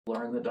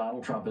Learned that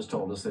Donald Trump has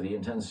told us that he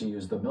intends to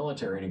use the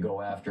military to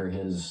go after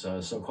his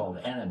so-called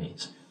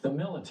enemies. The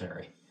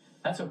military.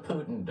 That's what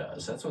Putin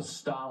does. That's what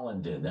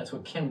Stalin did. That's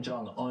what Kim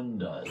Jong-un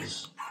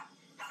does.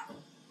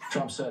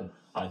 Trump said,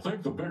 I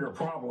think the bigger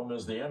problem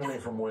is the enemy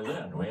from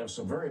within. We have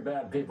some very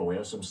bad people. We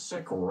have some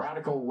sick,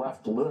 radical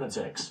left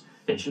lunatics.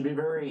 It should be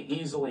very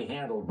easily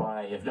handled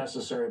by, if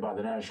necessary, by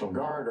the National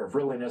Guard, or if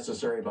really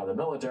necessary, by the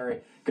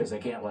military, because they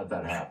can't let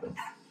that happen.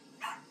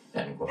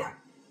 End quote.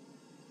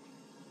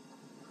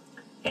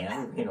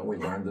 And, we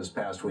learned this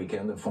past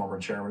weekend that former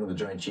chairman of the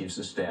Joint Chiefs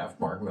of Staff,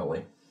 Mark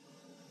Milley,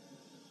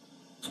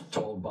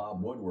 told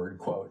Bob Woodward,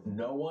 quote,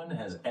 no one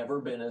has ever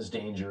been as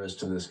dangerous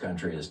to this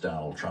country as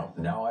Donald Trump.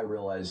 Now I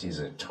realize he's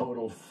a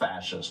total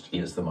fascist. He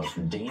is the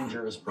most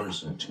dangerous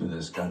person to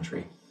this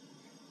country.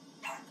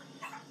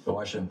 The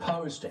Washington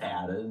Post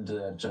added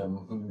that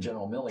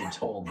General Milley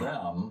told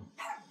them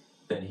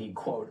that he,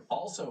 quote,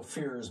 also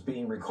fears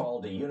being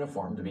recalled to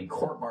uniform to be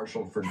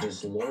court-martialed for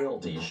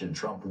disloyalty should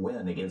Trump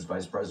win against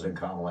Vice President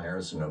Kamala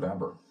Harris in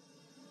November.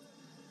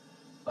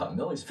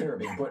 Milley's fear of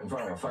being put in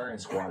front of a firing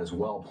squad is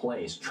well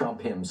placed.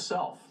 Trump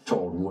himself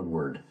told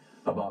Woodward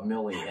about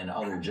Milley and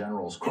other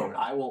generals, quote,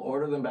 I will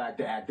order them back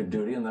to active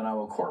duty and then I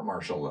will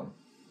court-martial them.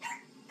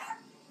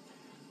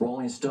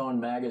 Rolling Stone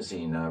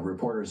magazine,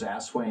 reporters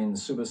Aswang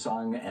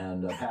Subasang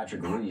and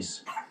Patrick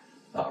Reese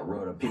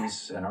wrote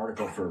an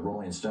article for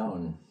Rolling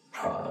Stone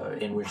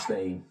in which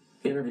they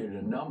interviewed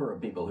a number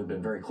of people who'd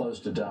been very close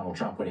to Donald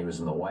Trump when he was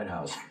in the White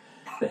House.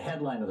 The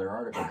headline of their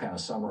article kind of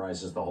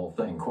summarizes the whole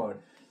thing.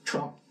 Quote,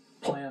 Trump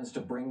plans to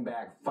bring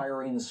back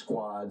firing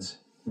squads,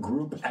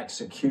 group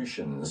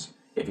executions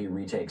if he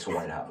retakes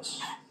White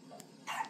House.